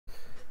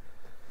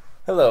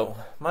Hello,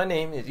 my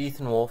name is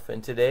Ethan Wolf,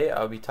 and today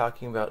I'll be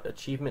talking about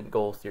achievement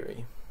goal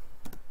theory.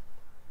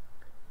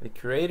 The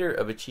creator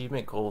of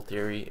achievement goal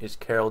theory is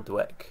Carol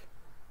Dweck.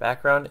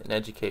 Background and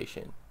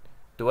education.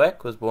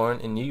 Dweck was born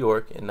in New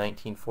York in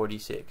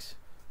 1946.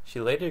 She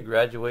later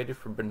graduated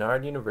from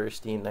Barnard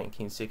University in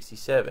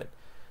 1967.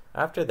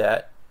 After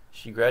that,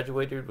 she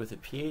graduated with a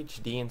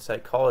PhD in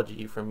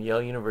psychology from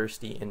Yale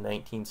University in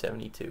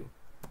 1972.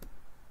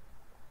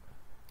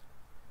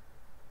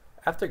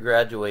 After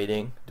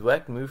graduating,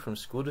 Dweck moved from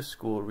school to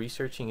school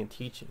researching and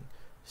teaching.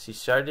 She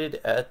started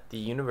at the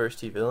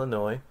University of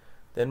Illinois,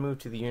 then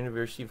moved to the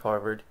University of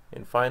Harvard,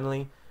 and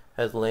finally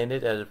has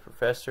landed as a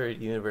professor at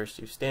the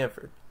University of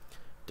Stanford.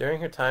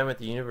 During her time at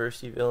the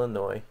University of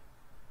Illinois,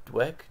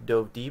 Dweck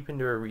dove deep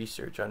into her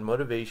research on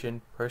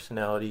motivation,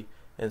 personality,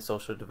 and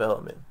social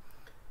development.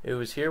 It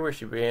was here where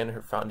she began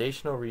her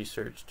foundational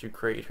research to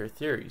create her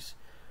theories.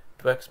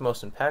 Dweck's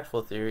most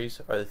impactful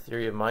theories are the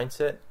theory of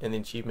mindset and the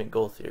achievement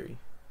goal theory.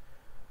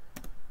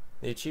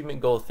 The achievement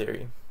goal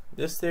theory.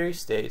 This theory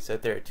states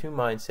that there are two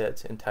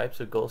mindsets and types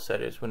of goal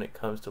setters when it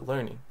comes to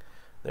learning.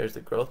 There's the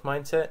growth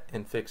mindset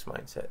and fixed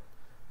mindset.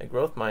 A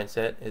growth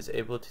mindset is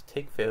able to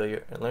take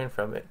failure and learn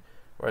from it,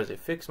 whereas a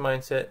fixed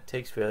mindset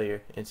takes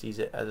failure and sees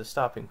it as a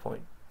stopping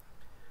point.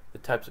 The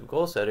types of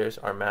goal setters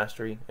are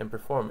mastery and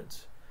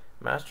performance.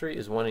 Mastery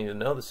is wanting to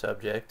know the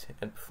subject,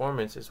 and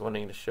performance is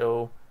wanting to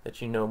show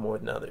that you know more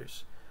than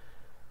others.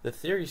 The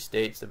theory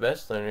states the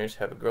best learners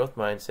have a growth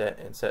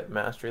mindset and set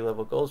mastery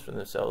level goals for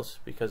themselves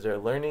because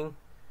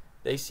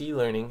they see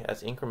learning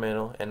as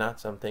incremental and not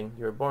something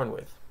you're born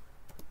with.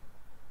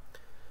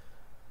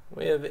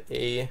 We have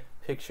a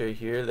picture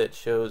here that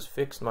shows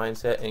fixed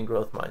mindset and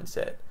growth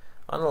mindset.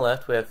 On the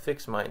left we have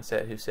fixed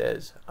mindset, who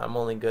says, I'm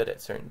only good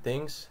at certain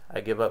things,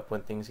 I give up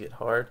when things get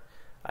hard,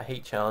 I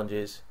hate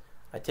challenges,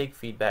 I take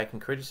feedback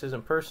and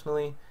criticism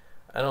personally,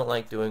 I don't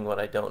like doing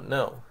what I don't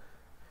know.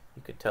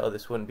 You could tell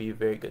this wouldn't be a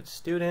very good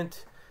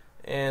student,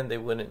 and they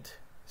wouldn't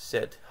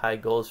set high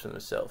goals for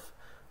themselves.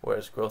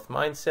 Whereas growth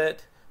mindset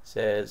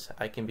says,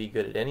 I can be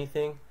good at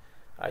anything,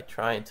 I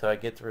try until I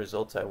get the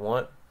results I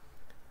want,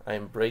 I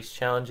embrace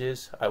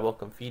challenges, I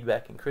welcome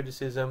feedback and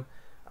criticism,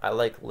 I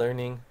like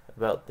learning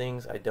about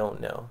things I don't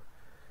know.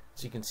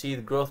 As you can see,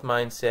 the growth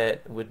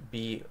mindset would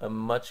be a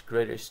much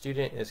greater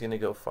student and is going to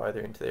go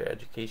farther into their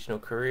educational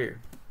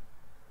career.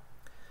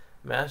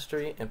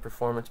 Mastery and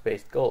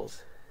performance-based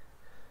goals.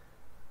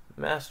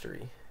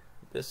 Mastery.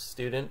 This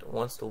student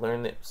wants to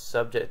learn the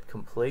subject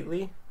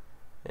completely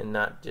and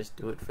not just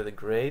do it for the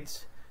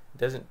grades. It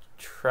doesn't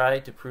try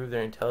to prove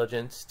their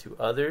intelligence to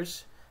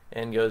others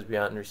and goes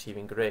beyond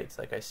receiving grades,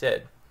 like I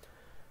said.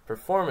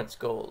 Performance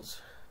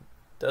goals.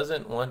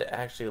 Doesn't want to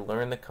actually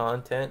learn the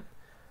content,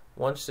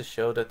 wants to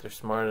show that they're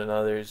smarter than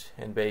others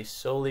and based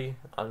solely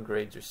on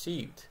grades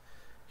received.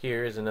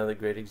 Here is another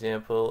great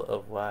example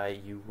of why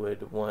you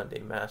would want a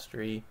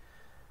mastery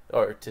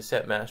or to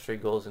set mastery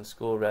goals in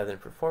school rather than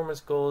performance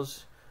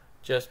goals,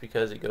 just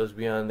because it goes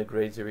beyond the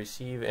grades they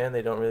receive and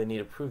they don't really need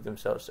to prove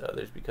themselves to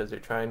others because they're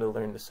trying to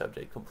learn the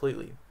subject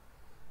completely.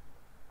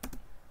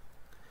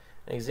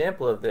 An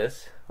example of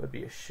this would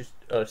be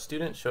a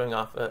student showing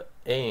off an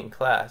A in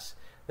class.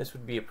 This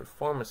would be a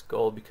performance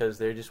goal because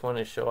they just want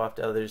to show off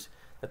to others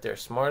that they're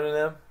smarter than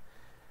them,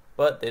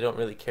 but they don't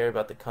really care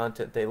about the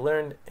content they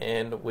learned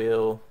and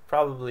will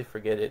probably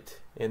forget it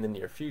in the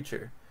near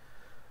future.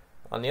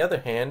 On the other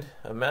hand,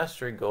 a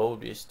mastery goal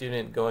would be a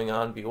student going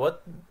on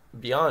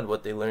beyond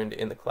what they learned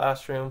in the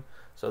classroom,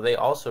 so they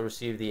also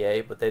receive the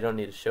A, but they don't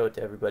need to show it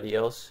to everybody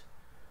else,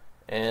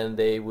 and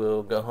they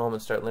will go home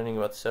and start learning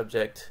about the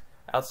subject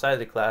outside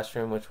the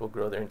classroom, which will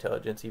grow their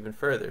intelligence even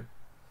further.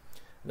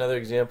 Another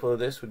example of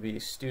this would be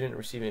a student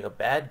receiving a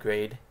bad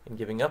grade and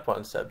giving up on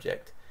the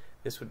subject.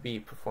 This would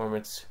be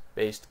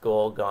performance-based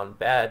goal gone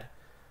bad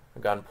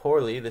or gone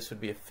poorly. This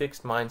would be a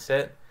fixed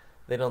mindset.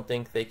 They don't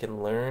think they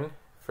can learn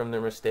from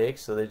their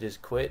mistakes, so they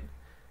just quit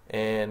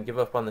and give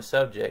up on the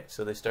subject,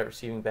 so they start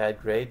receiving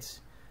bad grades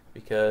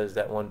because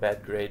that one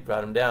bad grade brought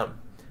them down.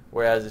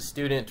 Whereas a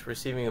student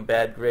receiving a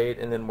bad grade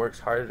and then works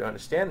harder to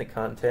understand the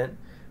content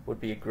would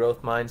be a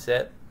growth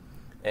mindset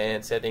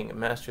and setting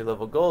mastery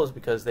level goals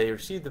because they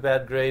received the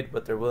bad grade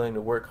but they're willing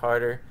to work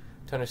harder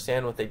to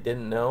understand what they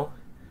didn't know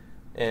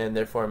and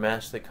therefore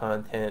master the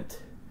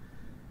content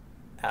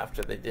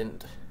after they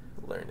didn't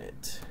learn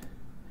it.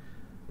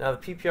 Now the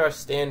PPR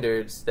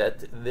standards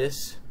that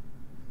this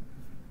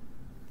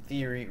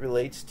theory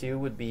relates to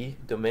would be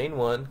Domain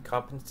 1,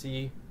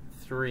 Competency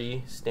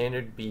 3,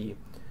 Standard B,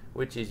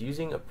 which is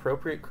using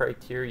appropriate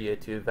criteria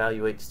to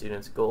evaluate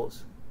students'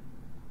 goals.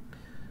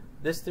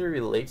 This theory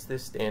relates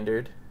this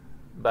standard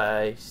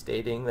by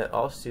stating that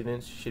all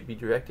students should be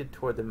directed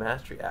toward the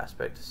mastery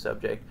aspect of the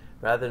subject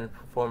rather than the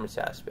performance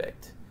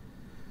aspect.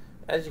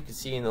 As you can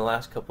see in the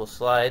last couple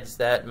slides,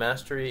 that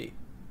mastery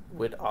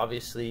would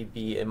obviously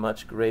be a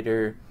much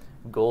greater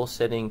goal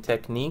setting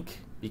technique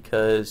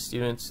because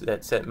students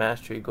that set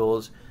mastery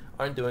goals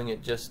aren't doing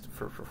it just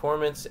for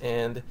performance,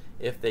 and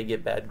if they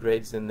get bad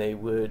grades then they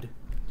would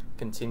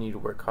continue to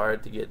work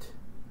hard to get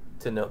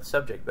to know the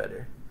subject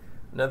better.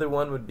 Another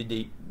one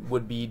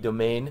would be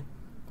domain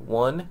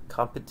 1,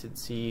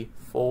 competency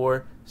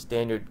 4,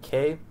 standard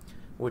K,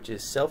 which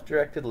is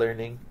self-directed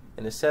learning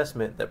and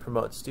assessment that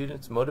promotes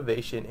students'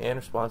 motivation and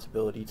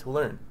responsibility to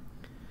learn.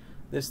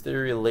 This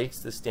theory relates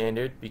to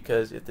standard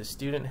because if the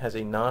student has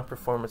a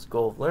non-performance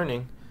goal of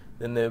learning,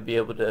 then they'll be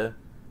able to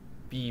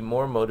be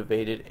more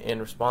motivated and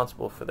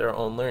responsible for their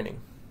own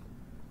learning.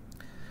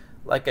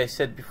 Like I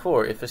said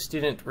before, if a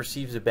student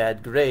receives a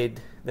bad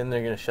grade, then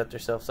they're going to shut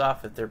themselves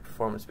off at their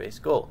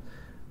performance-based goal.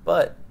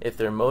 But if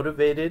they're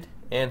motivated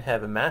and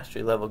have a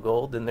mastery level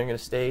goal, then they're going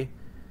to stay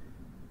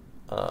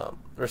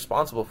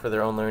responsible for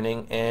their own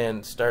learning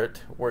and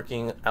start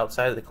working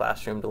outside of the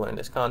classroom to learn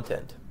this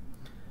content.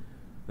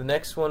 The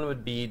next one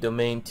would be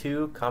domain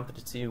 2,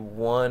 competency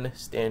 1,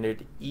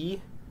 standard E,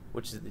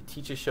 which is the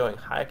teacher showing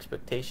high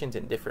expectations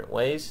in different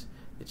ways.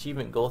 The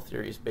achievement goal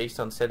theory is based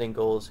on setting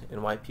goals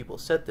and why people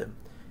set them.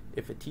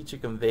 If a teacher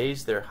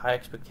conveys their high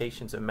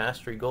expectations and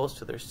mastery goals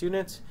to their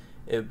students,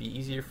 it would be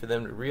easier for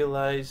them to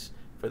realize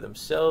for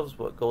themselves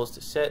what goals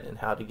to set and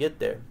how to get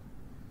there.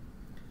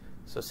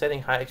 So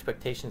setting high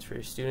expectations for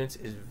your students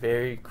is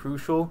very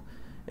crucial,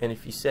 and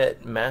if you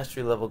set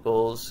mastery level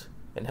goals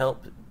and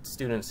help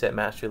students set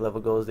mastery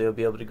level goals, they'll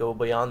be able to go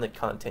beyond the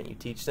content you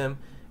teach them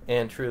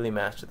and truly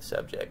master the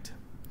subject.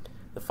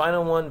 The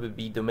final one would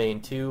be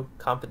domain 2,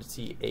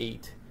 competency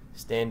 8,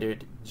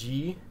 standard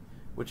G,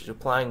 which is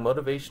applying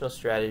motivational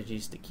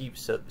strategies to keep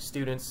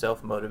students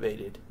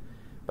self-motivated.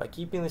 By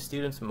keeping the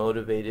students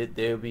motivated,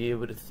 they will be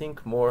able to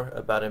think more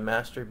about a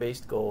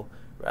mastery-based goal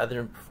rather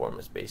than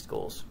performance-based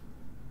goals.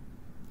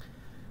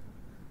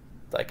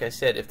 Like I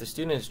said, if the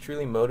student is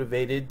truly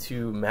motivated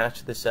to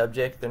master the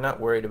subject, they're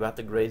not worried about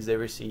the grades they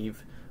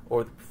receive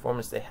or the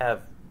performance they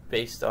have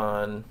based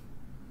on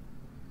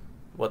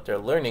what they're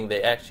learning.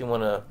 They actually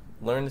want to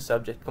learn the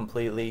subject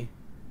completely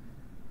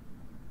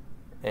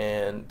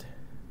and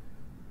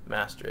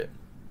master it.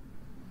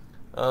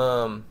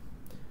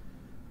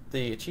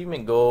 The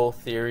achievement goal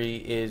theory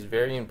is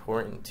very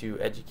important to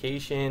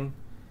education.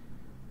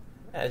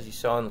 As you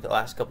saw in the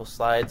last couple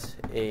slides,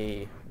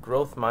 a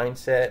growth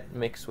mindset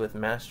mixed with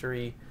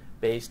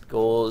mastery-based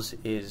goals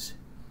is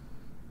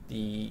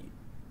a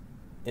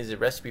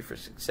recipe for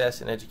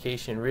success in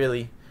education.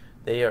 Really,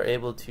 they are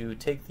able to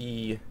take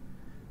the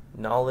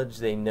knowledge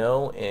they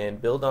know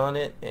and build on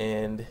it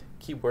and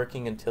keep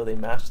working until they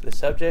master the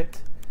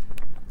subject.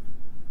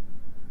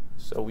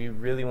 So we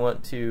really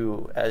want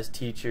to, as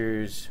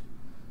teachers,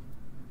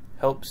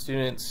 help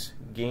students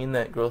gain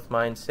that growth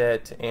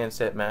mindset and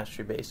set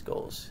mastery-based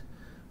goals.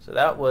 So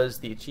that was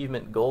the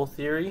achievement goal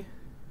theory.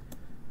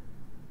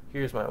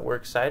 Here's my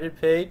works cited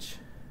page,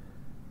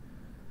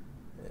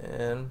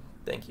 and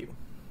thank you.